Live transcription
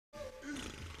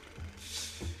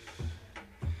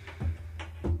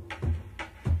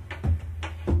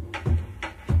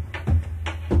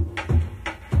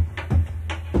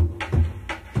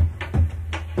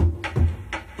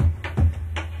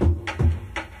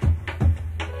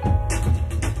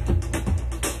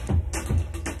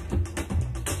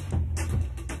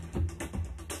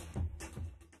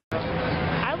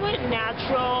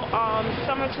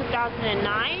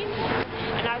2009,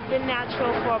 and I've been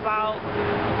natural for about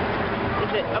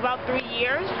 3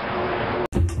 years.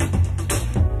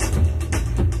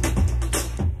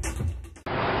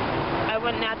 I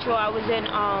went natural. I was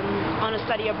on a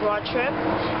study abroad trip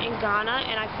in Ghana,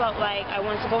 and I felt like I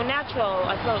wanted to go natural.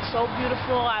 I felt so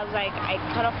beautiful. I was like, I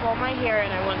cut off all my hair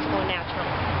and I wanted to go natural.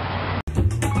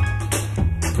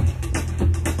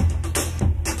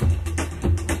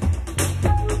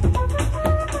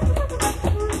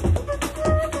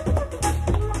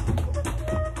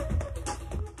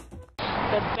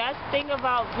 The best thing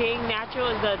about being natural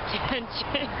is the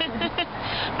attention.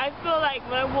 I feel like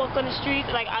when I walk on the street,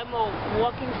 like I'm a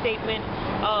walking statement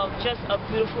of just a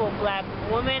beautiful black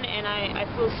woman, and I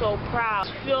feel so proud.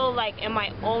 I feel like in my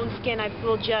own skin, I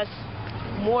feel just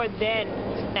more than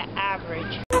the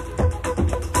average.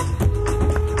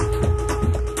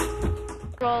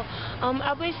 So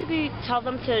I'll basically tell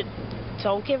them to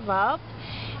don't give up.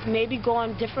 Maybe go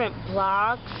on different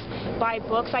blogs, buy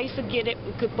books. I used to get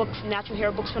good books, natural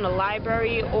hair books from the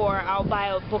library, or I'll buy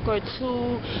a book or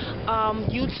two.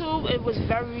 YouTube, it was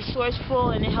very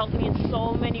resourceful and it helped me in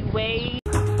so many ways.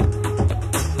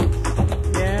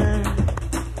 Yeah.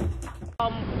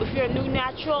 If you're a new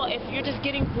natural, if you're just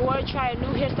getting bored, try a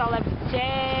new hairstyle every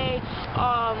day.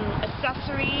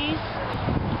 Accessories,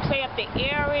 play up the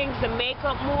earrings, the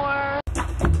makeup more.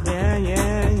 Yeah.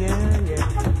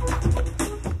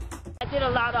 I did a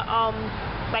lot of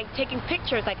like taking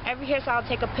pictures. Like every hairstyle, I'll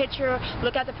take a picture,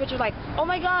 look at the picture, like, oh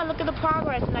my God, look at the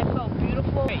progress, and I felt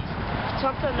beautiful.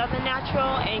 Talk to another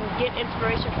natural and get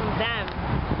inspiration from them.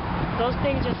 Those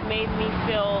things just made me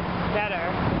feel better.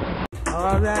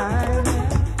 All right.